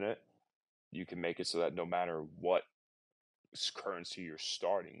build in it, you can make it so that no matter what currency you're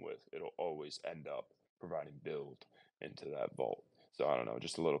starting with, it'll always end up providing build into that vault. So I don't know,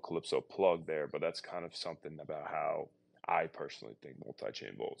 just a little Calypso plug there, but that's kind of something about how I personally think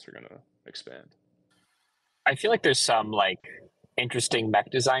multi-chain vaults are going to expand. I feel like there's some like interesting mech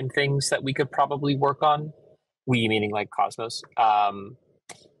design things that we could probably work on. We meaning like Cosmos.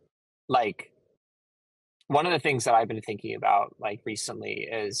 Like one of the things that I've been thinking about like recently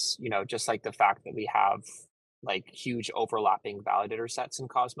is, just like the fact that we have like huge overlapping validator sets in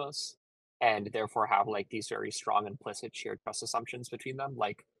Cosmos, and therefore have like these very strong implicit shared trust assumptions between them.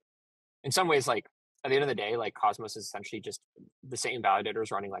 Like in some ways, like at the end of the day, like Cosmos is essentially just the same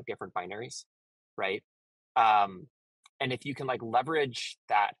validators running like different binaries, right? And if you can like leverage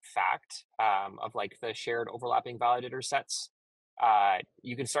that fact of like the shared overlapping validator sets,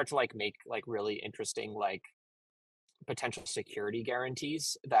 you can start to like make like really interesting like potential security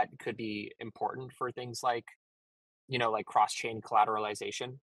guarantees that could be important for things like, like cross-chain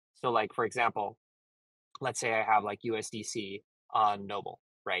collateralization. So like, for example, let's say I have like USDC on Noble,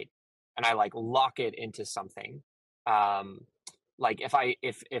 right? And I like lock it into something. Like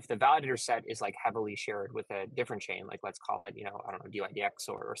if the validator set is like heavily shared with a different chain, like let's call it, I don't know, DYDX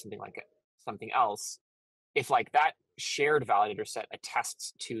or something like it, something else. If like that shared validator set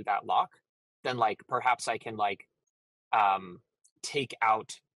attests to that lock, then like perhaps I can like take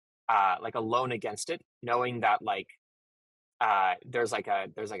out like a loan against it, knowing that like there's like a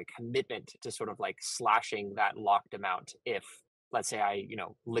commitment to sort of like slashing that locked amount if, let's say, I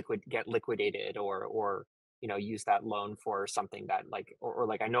get liquidated or use that loan for something that like or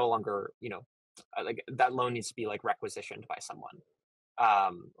like I no longer like that loan needs to be like requisitioned by someone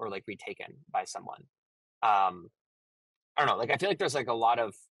or like retaken by someone. I don't know, like I feel like there's a lot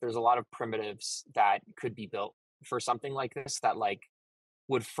of primitives that could be built for something like this that like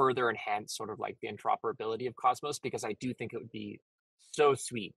would further enhance sort of like the interoperability of Cosmos, because I do think it would be so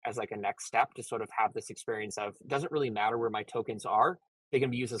sweet as like a next step to sort of have this experience of, it doesn't really matter where my tokens are, they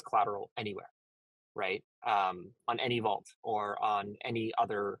can be used as collateral anywhere, right? On any vault or on any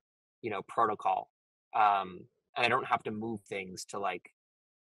other, protocol. And I don't have to move things to like,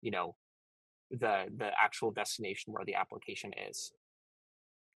 the actual destination where the application is.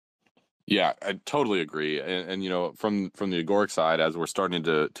 Yeah, I totally agree. And from the Agoric side, as we're starting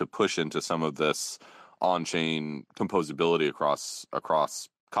to push into some of this on-chain composability across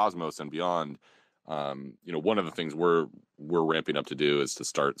Cosmos and beyond, one of the things we're ramping up to do is to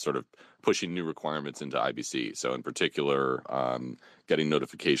start sort of pushing new requirements into IBC. So in particular, getting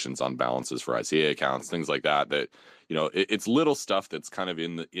notifications on balances for ICA accounts, things like that. That it's little stuff that's kind of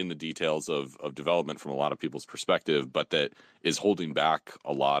in the details of development from a lot of people's perspective, but that is holding back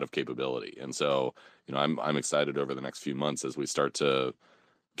a lot of capability. And so I'm excited over the next few months as we start to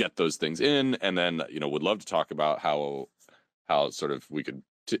get those things in, and then would love to talk about how sort of we could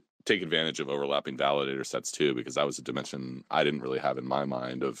take advantage of overlapping validator sets too, because that was a dimension I didn't really have in my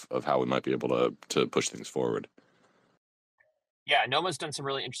mind of how we might be able to push things forward. Yeah, Noma's done some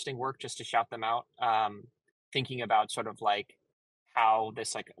really interesting work, just to shout them out. Thinking about sort of like how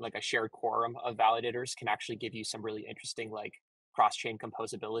this like a shared quorum of validators can actually give you some really interesting like cross-chain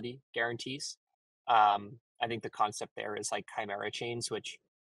composability guarantees. I think the concept there is like chimera chains, which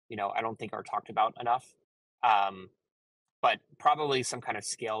I don't think are talked about enough. But probably some kind of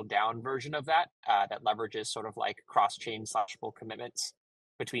scaled down version of that that leverages sort of like cross-chain slashable commitments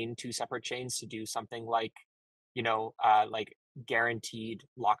between two separate chains to do something like like guaranteed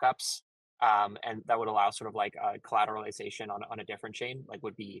lockups, and that would allow sort of like collateralization on a different chain. Like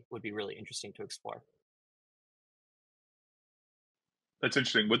would be really interesting to explore. That's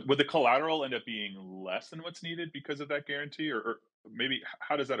interesting. Would the collateral end up being less than what's needed because of that guarantee, or maybe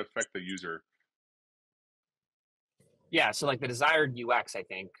how does that affect the user? Yeah, so like the desired UX, I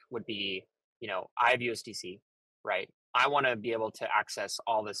think, would be, I have USDC, right? I want to be able to access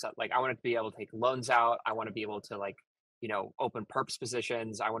all this. Like, I want to be able to take loans out. I want to be able to like, open perps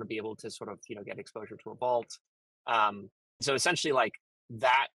positions. I want to be able to sort of, get exposure to a vault. So essentially, like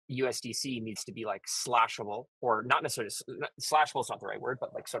that USDC needs to be like slashable, or not necessarily slashable is not the right word,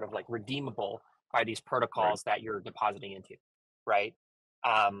 but like sort of like redeemable by these protocols that you're depositing into, right?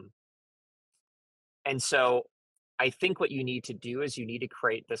 And so I think what you need to do is you need to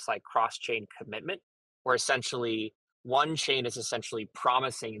create this like cross-chain commitment where essentially one chain is essentially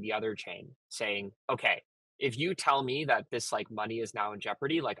promising the other chain saying, okay, if you tell me that this like money is now in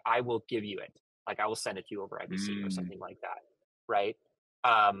jeopardy, like I will give you it. Like I will send it to you over IBC or something like that. Right.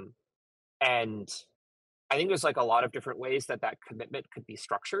 And I think there's like a lot of different ways that commitment could be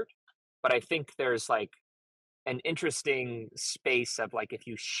structured. But I think there's like an interesting space of like if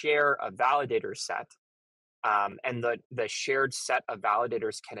you share a validator set, and the shared set of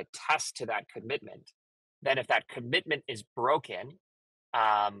validators can attest to that commitment, then if that commitment is broken,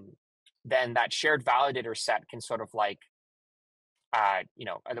 then that shared validator set can sort of like,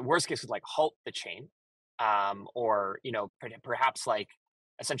 in the worst case, like halt the chain, or perhaps like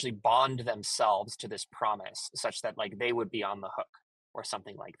essentially bond themselves to this promise such that like they would be on the hook or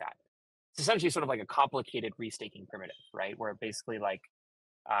something like that. It's essentially sort of like a complicated restaking primitive, right? Where basically like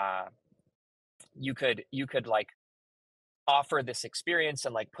you could like offer this experience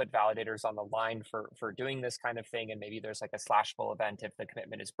and like put validators on the line for doing this kind of thing, and maybe there's like a slashable event if the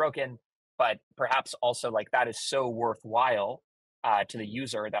commitment is broken, but perhaps also like that is so worthwhile to the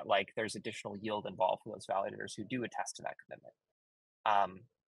user that like there's additional yield involved for those validators who do attest to that commitment.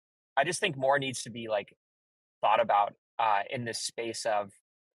 I just think more needs to be like thought about in this space of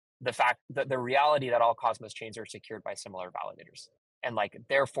the fact that the reality that all Cosmos chains are secured by similar validators. And like,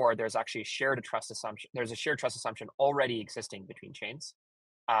 therefore, there's actually a shared trust assumption. There's a shared trust assumption already existing between chains.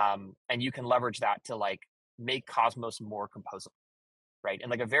 And you can leverage that to like make Cosmos more composable, right? In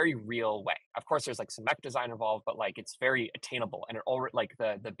like a very real way. Of course, there's like some mech design involved, but like it's very attainable and it already like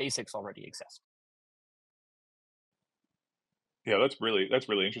the basics already exist. Yeah, that's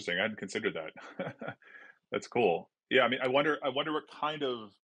really interesting. I hadn't considered that. That's cool. Yeah, I mean, I wonder what kind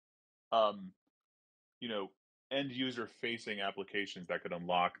of um, end user facing applications that could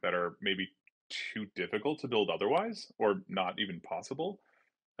unlock that are maybe too difficult to build otherwise, or not even possible.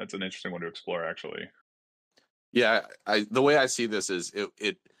 That's an interesting one to explore, actually. Yeah, the way I see this is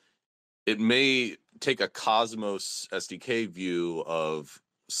it may take a Cosmos SDK view of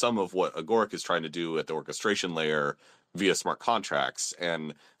some of what Agoric is trying to do at the orchestration layer via smart contracts,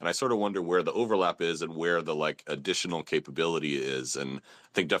 and I sort of wonder where the overlap is and where the like additional capability is, and I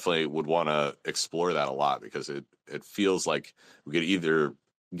think definitely would want to explore that a lot, because it feels like we could either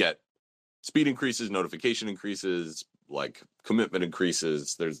get speed increases, notification increases, like commitment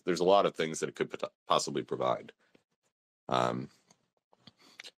increases. There's a lot of things that it could possibly provide.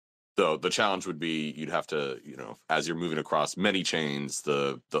 Though the challenge would be you'd have to, as you're moving across many chains,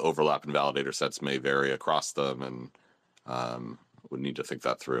 the overlap in validator sets may vary across them, and would need to think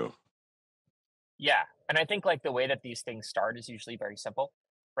that through. Yeah, and I think like the way that these things start is usually very simple,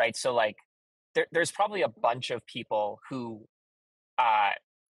 right? So like there's probably a bunch of people who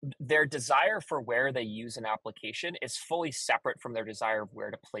their desire for where they use an application is fully separate from their desire of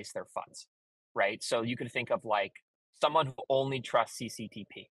where to place their funds, right? So you could think of like someone who only trusts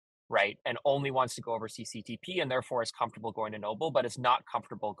CCTP, right? And only wants to go over CCTP and therefore is comfortable going to Noble, but is not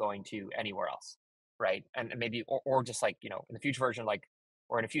comfortable going to anywhere else, right? And maybe, or just like, in the future version, like,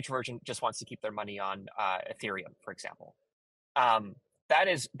 or in a future version, just wants to keep their money on Ethereum, for example.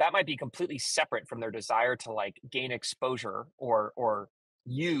 That might be completely separate from their desire to like gain exposure or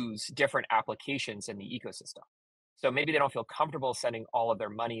use different applications in the ecosystem. So maybe they don't feel comfortable sending all of their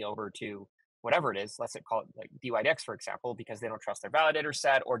money over to whatever it is, let's call it like DYDX, for example, because they don't trust their validator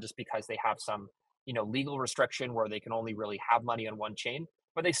set, or just because they have some, legal restriction where they can only really have money on one chain,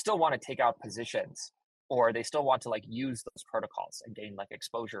 but they still want to take out positions, or they still want to like use those protocols and gain like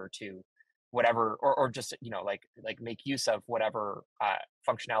exposure to whatever, or just, like make use of whatever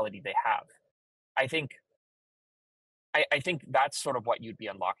functionality they have. I think that's sort of what you'd be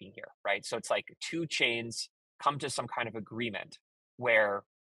unlocking here, right? So it's like two chains come to some kind of agreement where,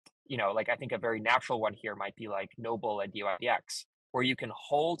 like I think a very natural one here might be like Noble and DYDX, where you can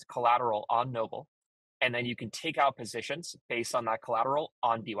hold collateral on Noble, and then you can take out positions based on that collateral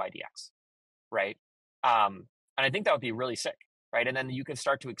on DYDX, right? And I think that would be really sick, right? And then you can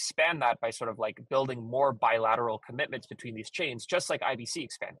start to expand that by sort of like building more bilateral commitments between these chains, just like IBC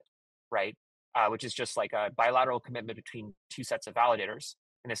expanded, right? Which is just like a bilateral commitment between two sets of validators.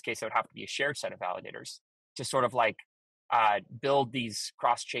 In this case, it would have to be a shared set of validators to sort of like build these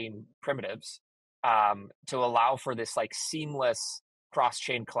cross-chain primitives to allow for this like seamless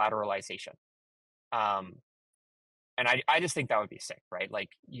cross-chain collateralization. And I just think that would be sick, right? Like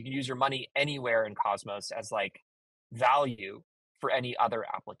you can use your money anywhere in Cosmos as like value for any other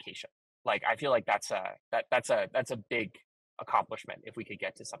application. Like I feel like that's a big accomplishment if we could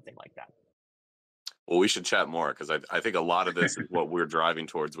get to something like that. Well, we should chat more, because I think a lot of this is what we're driving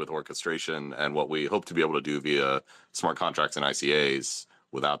towards with orchestration, and what we hope to be able to do via smart contracts and ICAs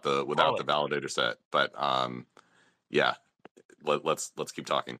without the validator set. But yeah, let's keep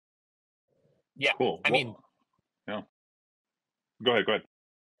talking. Yeah, Cool. I mean, yeah. Go ahead.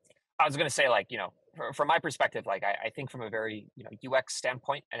 I was going to say, like, from my perspective, like I think from a very UX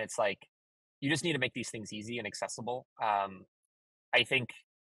standpoint, and it's like you just need to make these things easy and accessible. I think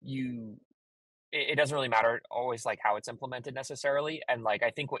it doesn't really matter always like how it's implemented necessarily, and like I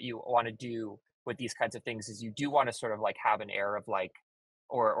think what you want to do with these kinds of things is you do want to sort of like have an air of like,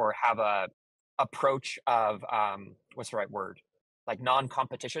 or have a approach of what's the right word, like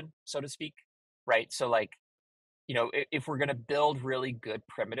non-competition, so to speak, right? So like, if we're going to build really good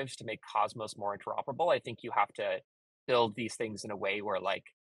primitives to make Cosmos more interoperable, I think you have to build these things in a way where like,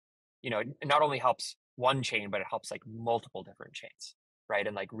 it not only helps one chain, but it helps like multiple different chains, right?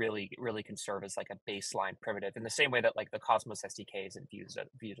 And like really, really can serve as like a baseline primitive in the same way that like the Cosmos SDK is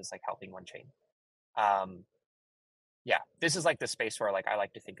viewed as like helping one chain. Yeah, this is like the space where like I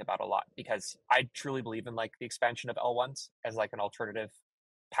like to think about a lot, because I truly believe in like the expansion of L1s as like an alternative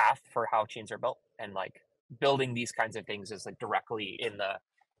path for how chains are built, and like building these kinds of things is like directly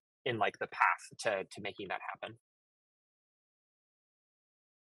in like the path to making that happen.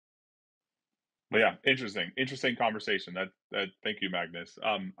 Well, yeah, interesting conversation. That thank you, Magnus.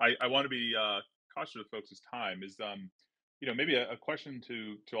 I want to be cautious of folks' time. Is maybe a question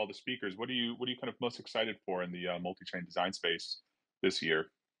to all the speakers. What are you kind of most excited for in the multi-chain design space this year?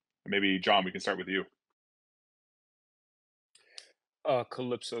 Maybe John, we can start with you.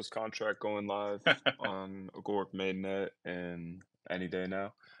 Calypso's contract going live on Agoric mainnet and any day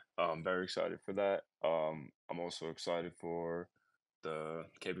now. I'm very excited for that. I'm also excited for the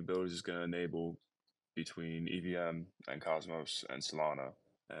capabilities it's going to enable between EVM and Cosmos and Solana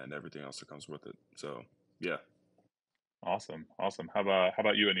and everything else that comes with it. So yeah. Awesome. How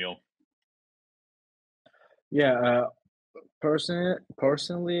about you, Anil? Yeah,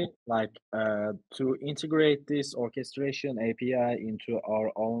 personally, like to integrate this orchestration API into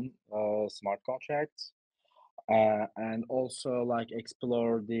our own smart contracts, and also like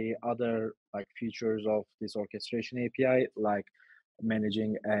explore the other like features of this orchestration API, like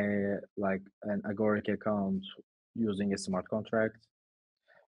managing an Agoric account using a smart contract,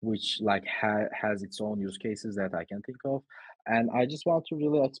 which like has its own use cases that I can think of. And I just want to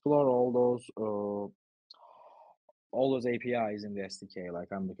really explore all those APIs in the SDK. Like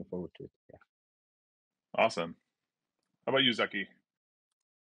I'm looking forward to it. Yeah. Awesome. How about you, Zeki?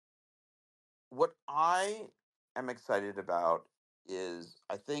 What I am excited about is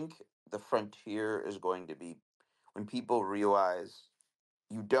I think the frontier is going to be when people realize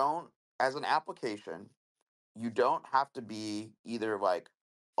you don't, as an application, you don't have to be either like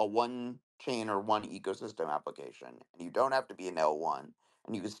a one chain or one ecosystem application, and you don't have to be an L1,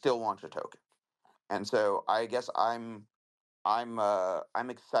 and you can still launch a token. And so I guess I'm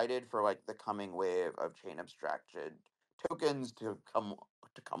excited for like the coming wave of chain abstracted tokens to come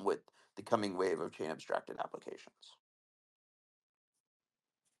with the coming wave of chain abstracted applications.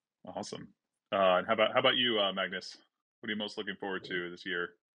 Awesome. And how about you, Magnus? What are you most looking forward to this year?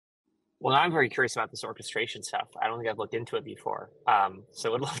 Well, I'm very curious about this orchestration stuff. I don't think I've looked into it before. So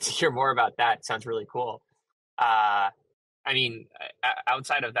would love to hear more about that. It sounds really cool. I mean,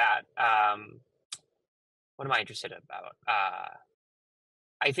 outside of that, what am I interested about?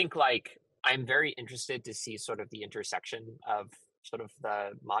 I think like I'm very interested to see sort of the intersection of sort of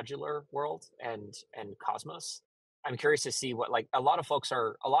the modular world and Cosmos. I'm curious to see what like a lot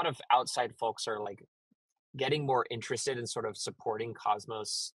of outside folks are like getting more interested in sort of supporting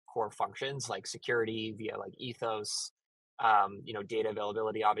Cosmos core functions like security via like Ethos, data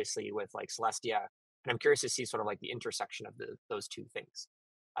availability, obviously with like Celestia. And I'm curious to see sort of like the intersection of those two things.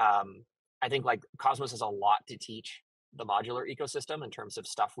 I think like Cosmos has a lot to teach the modular ecosystem in terms of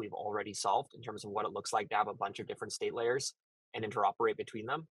stuff we've already solved, in terms of what it looks like to have a bunch of different state layers and interoperate between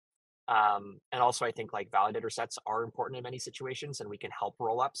them. And also, I think like validator sets are important in many situations, and we can help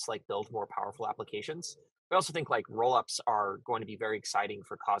rollups like build more powerful applications. I also think like rollups are going to be very exciting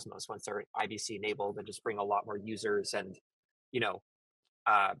for Cosmos once they're IBC enabled and just bring a lot more users and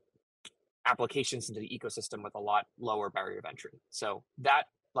uh, applications into the ecosystem with a lot lower barrier of entry. So that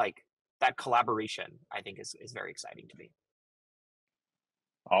collaboration, I think, is very exciting to me.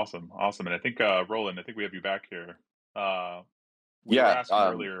 Awesome. And I think Roland, I think we have you back here. We were Yeah, asking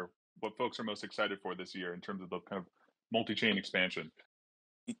earlier what folks are most excited for this year in terms of the kind of multi-chain expansion.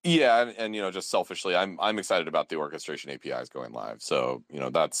 yeah, and just selfishly, I'm excited about the orchestration APIs going live. So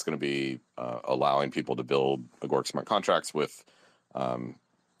that's going to be allowing people to build Agoric smart contracts with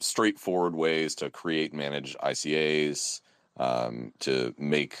straightforward ways to create and manage ICAs, to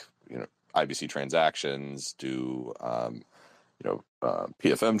make IBC transactions, do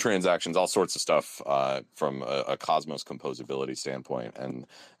PFM transactions, all sorts of stuff from a Cosmos composability standpoint, and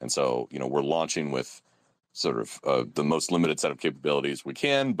so we're launching with sort of the most limited set of capabilities we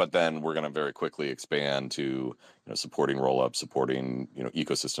can, but then we're going to very quickly expand to supporting rollups, supporting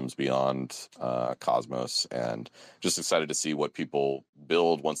ecosystems beyond Cosmos, and just excited to see what people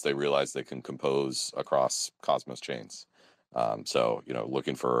build once they realize they can compose across Cosmos chains. So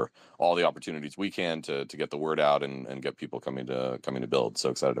looking for all the opportunities we can to get the word out and get people coming to build. So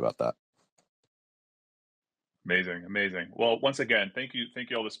excited about that. Amazing. Well, once again, thank you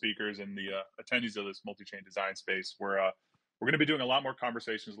all the speakers and the attendees of this multi-chain design space. We're going to be doing a lot more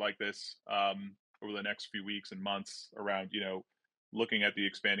conversations like this over the next few weeks and months around looking at the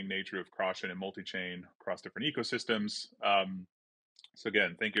expanding nature of cross-chain and multi-chain across different ecosystems. So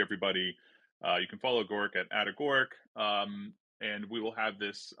again, thank you everybody. You can follow Agoric at Agoric, and we will have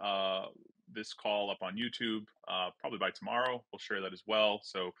this call up on YouTube probably by tomorrow. We'll share that as well.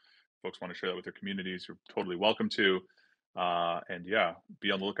 So folks want to share that with their communities, you're totally welcome to. And yeah,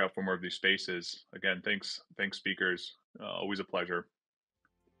 be on the lookout for more of these spaces. Again, thanks speakers. Always a pleasure.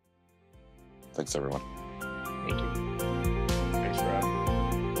 Thanks everyone.